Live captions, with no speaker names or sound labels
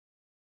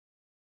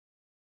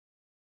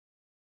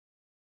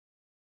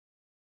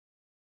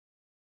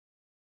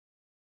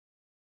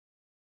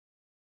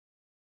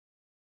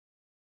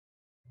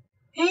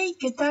Hey,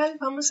 ¿qué tal?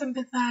 Vamos a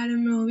empezar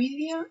un nuevo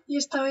vídeo y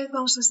esta vez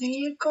vamos a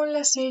seguir con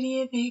la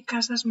serie de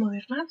casas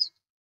modernas.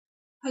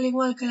 Al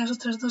igual que las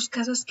otras dos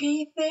casas que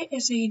hice,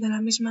 he seguido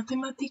la misma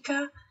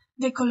temática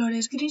de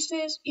colores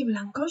grises y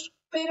blancos,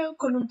 pero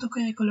con un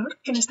toque de color,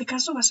 que en este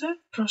caso va a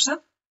ser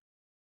rosa.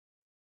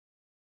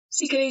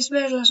 Si queréis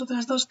ver las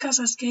otras dos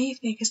casas que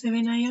hice que se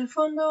ven ahí al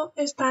fondo,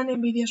 están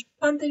en vídeos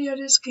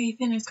anteriores que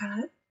hice en el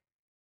canal.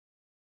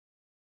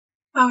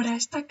 Ahora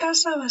esta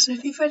casa va a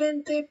ser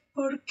diferente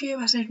porque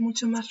va a ser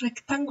mucho más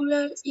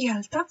rectangular y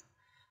alta.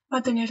 Va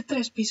a tener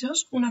 3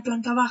 pisos, una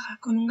planta baja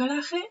con un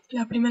garaje,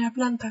 la primera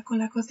planta con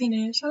la cocina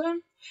y el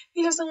salón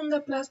y la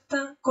segunda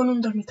planta con un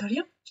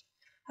dormitorio.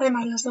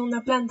 Además, la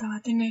segunda planta va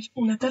a tener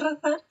una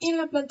terraza y en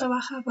la planta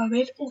baja va a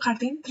haber un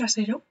jardín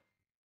trasero.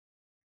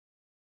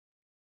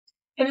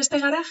 En este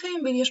garaje,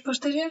 en vídeos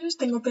posteriores,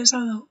 tengo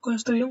pensado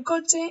construir un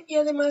coche y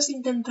además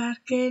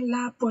intentar que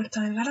la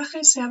puerta del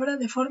garaje se abra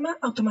de forma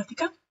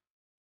automática.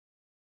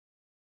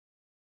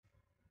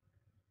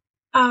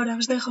 Ahora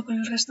os dejo con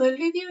el resto del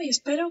vídeo y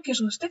espero que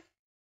os guste.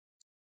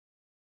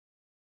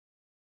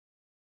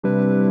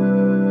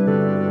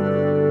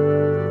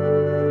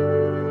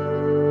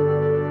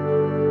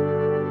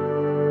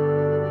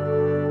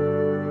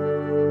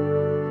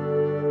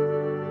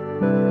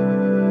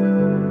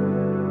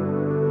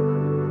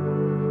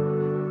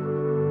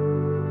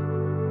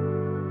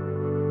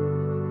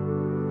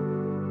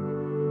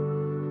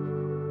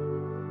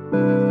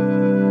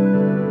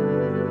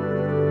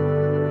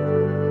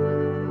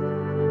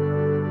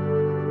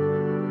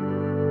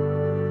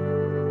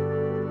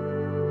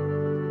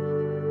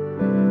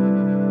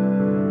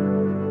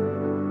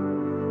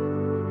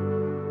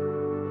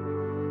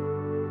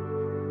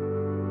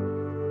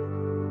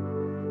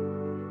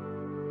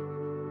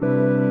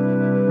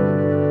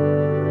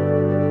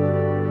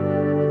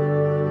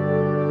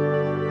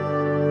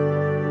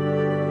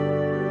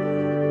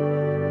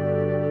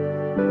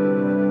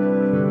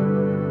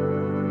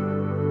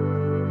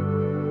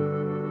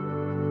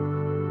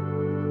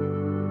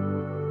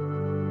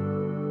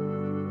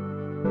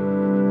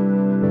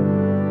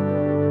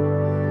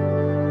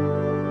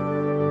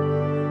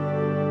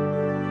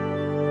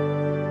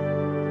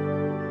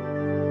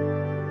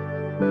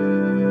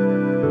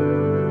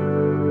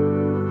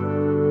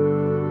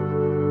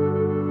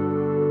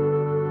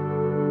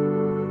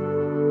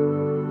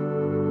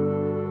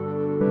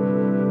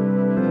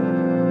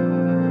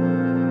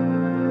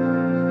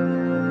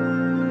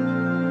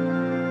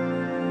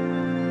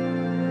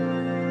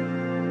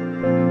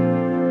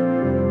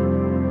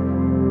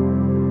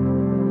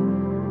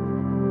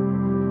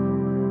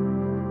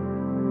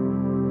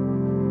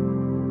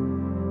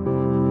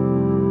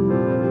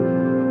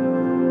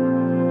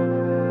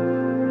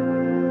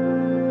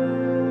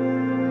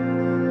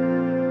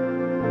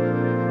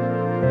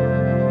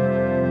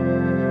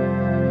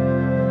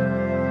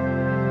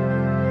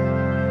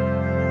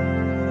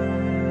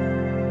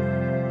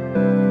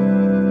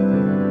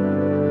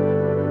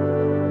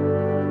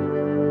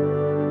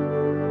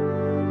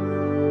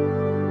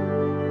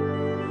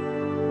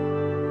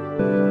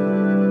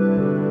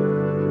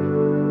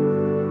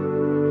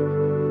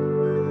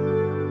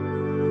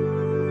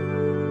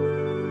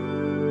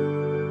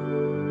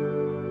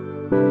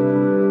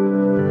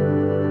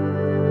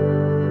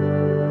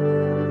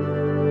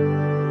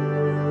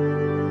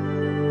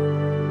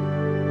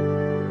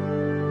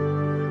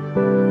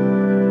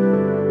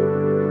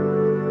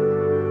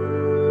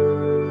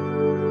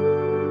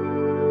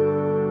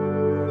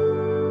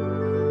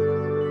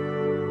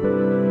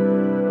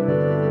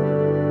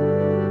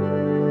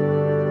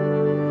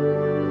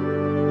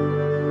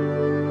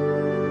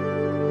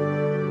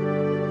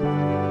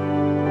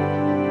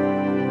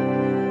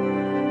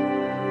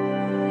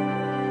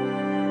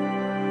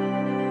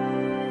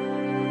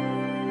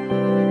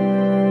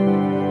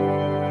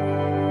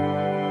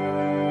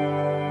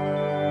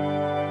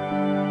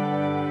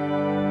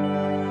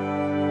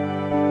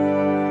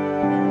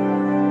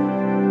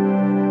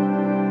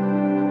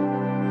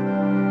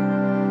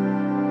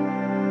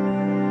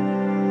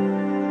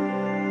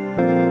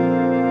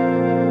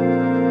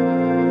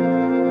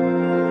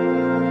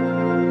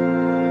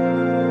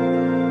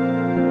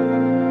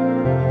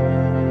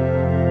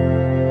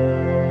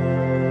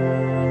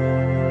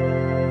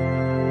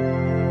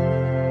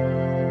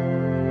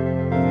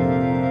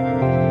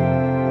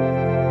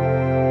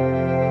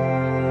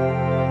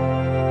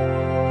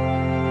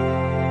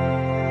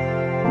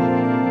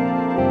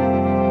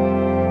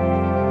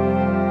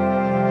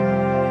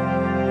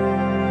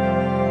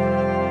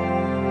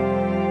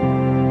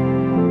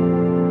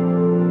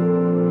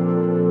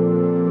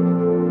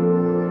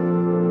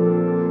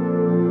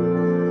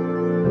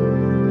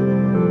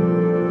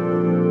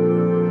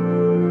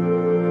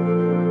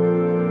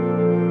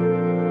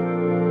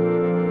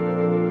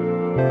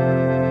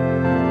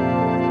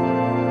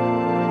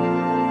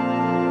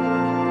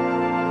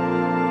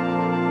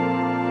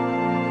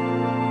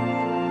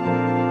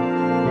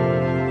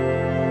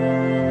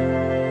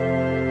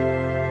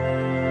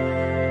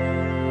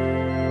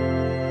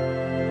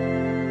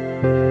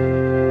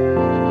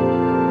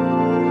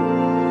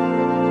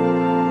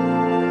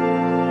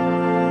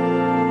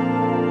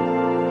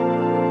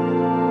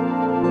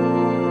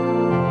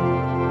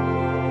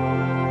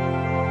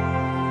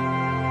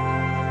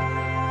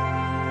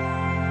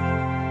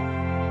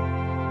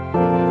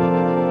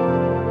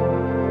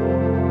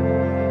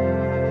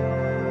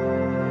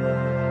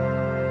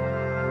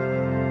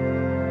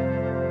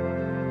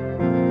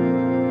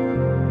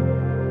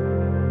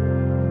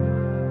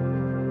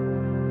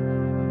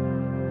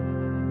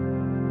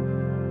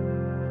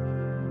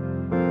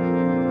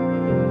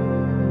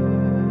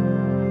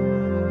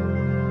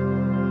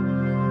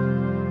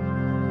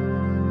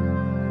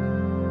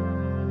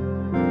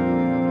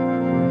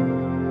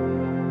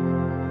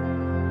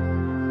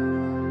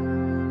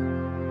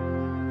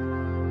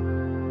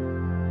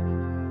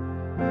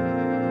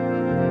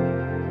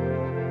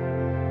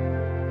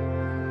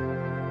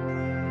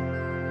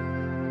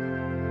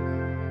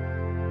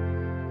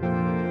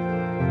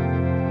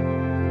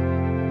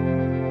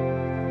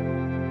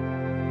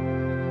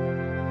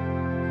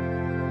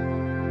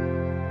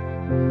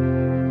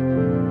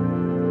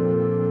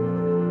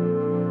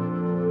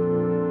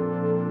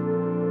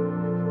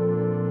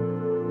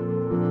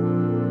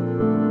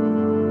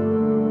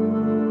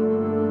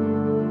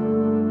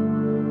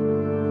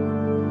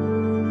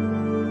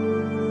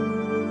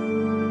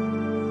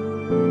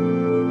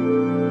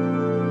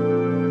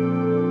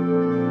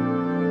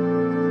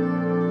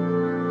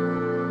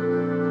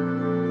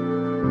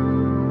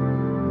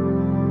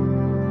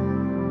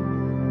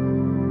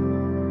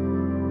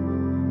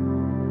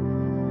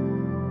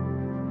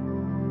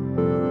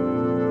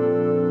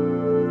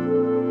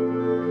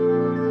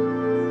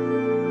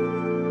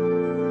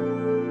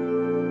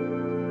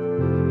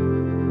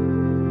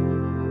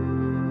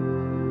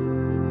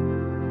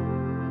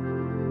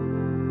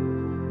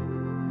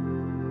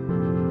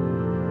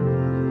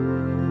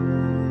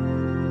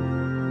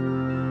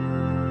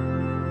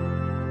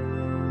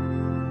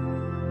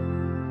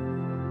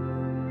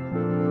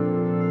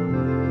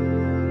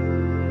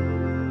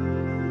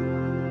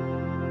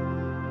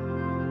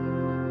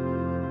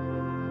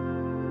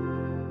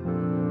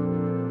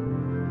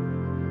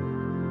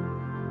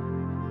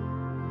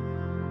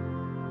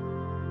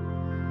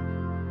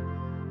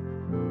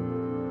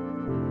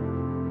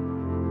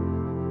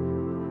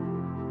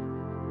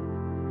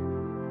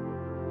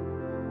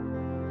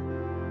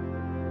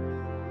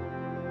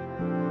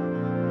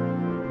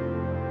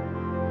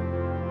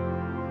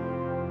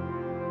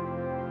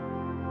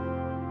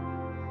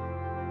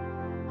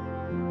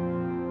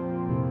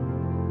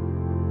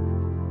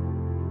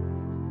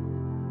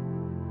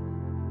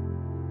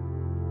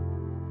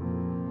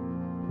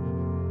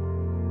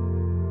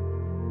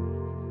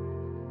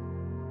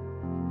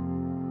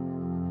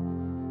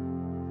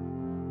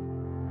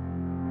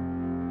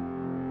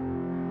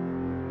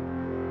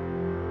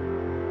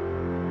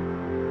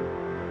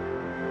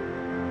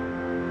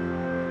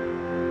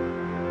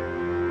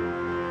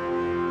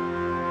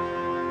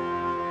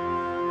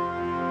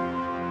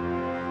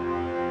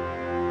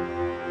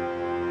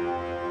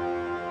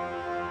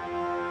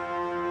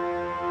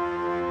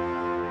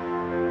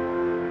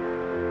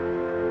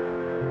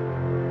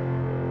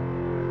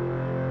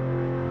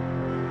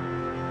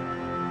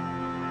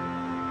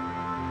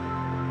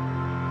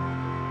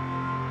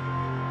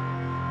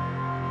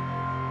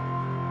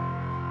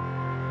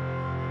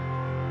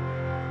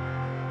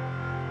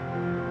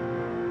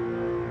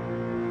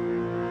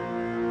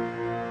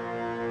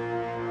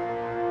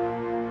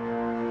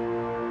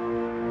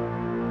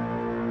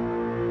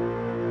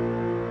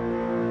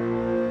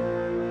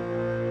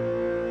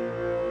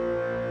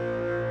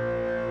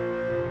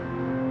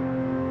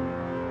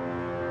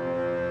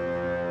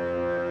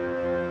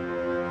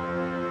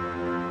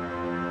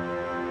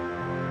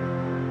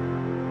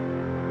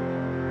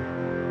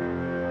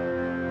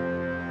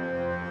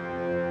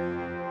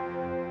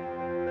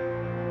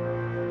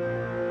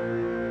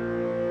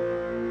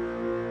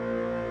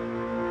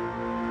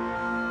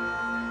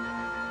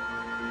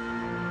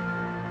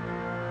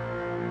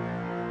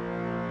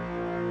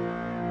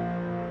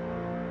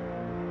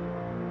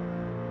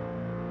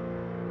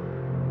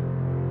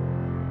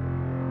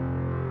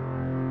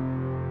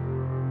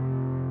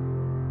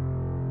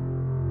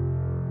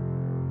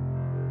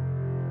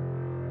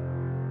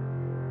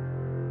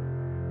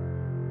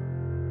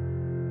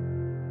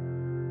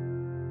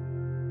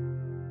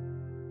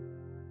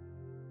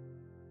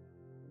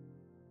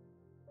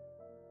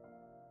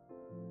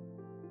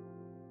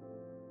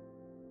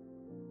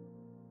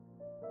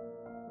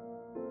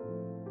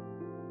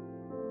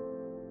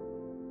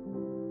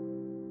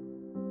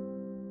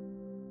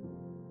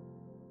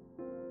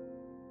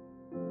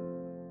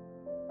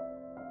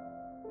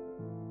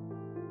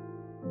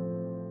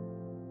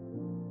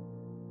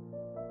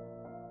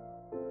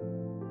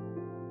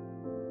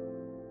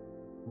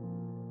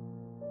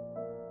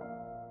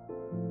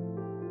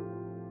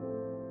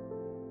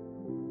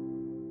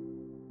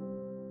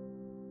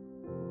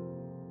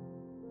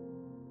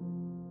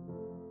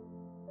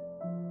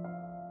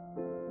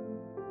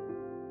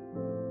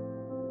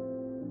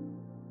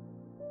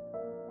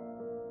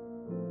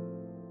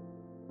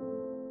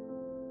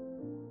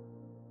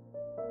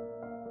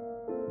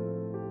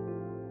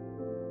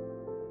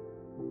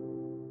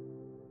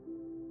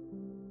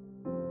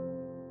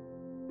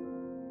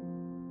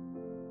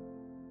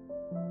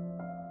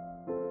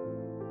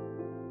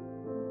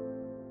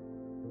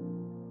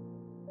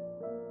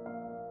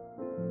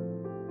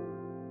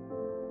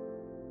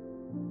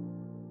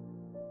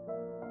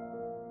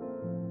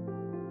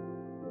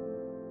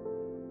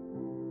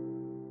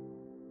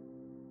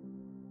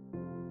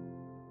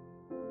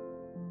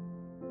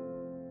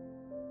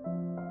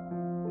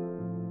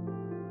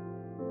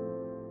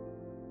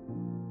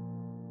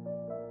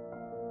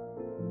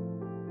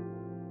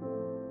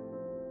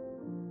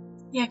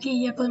 Y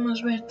aquí ya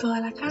podemos ver toda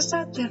la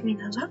casa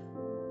terminada.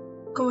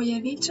 Como ya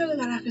he dicho, el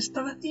garaje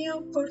está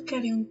vacío porque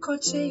haré un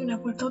coche y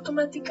una puerta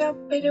automática,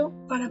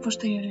 pero para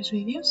posteriores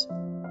vídeos.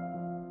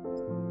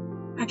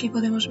 Aquí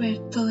podemos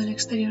ver todo el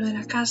exterior de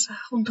la casa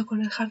junto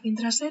con el jardín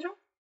trasero.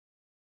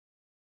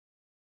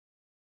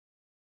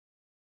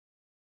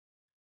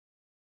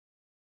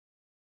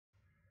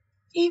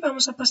 Y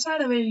vamos a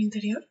pasar a ver el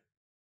interior.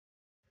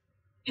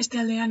 Este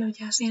aldeano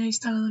ya se ha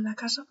instalado en la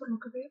casa, por lo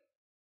que veo.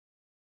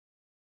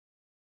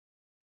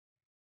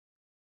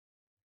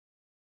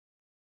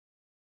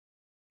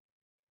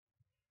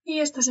 Y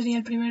este sería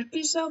el primer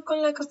piso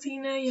con la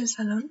cocina y el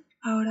salón.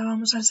 Ahora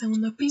vamos al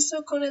segundo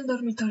piso con el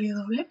dormitorio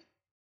doble.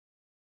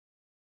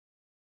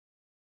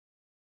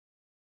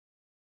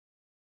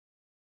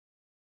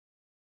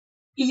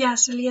 Y ya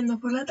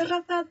saliendo por la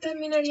terraza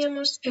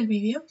terminaríamos el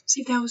vídeo.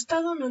 Si te ha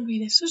gustado no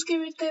olvides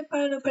suscribirte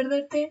para no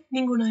perderte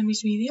ninguno de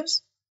mis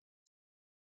vídeos.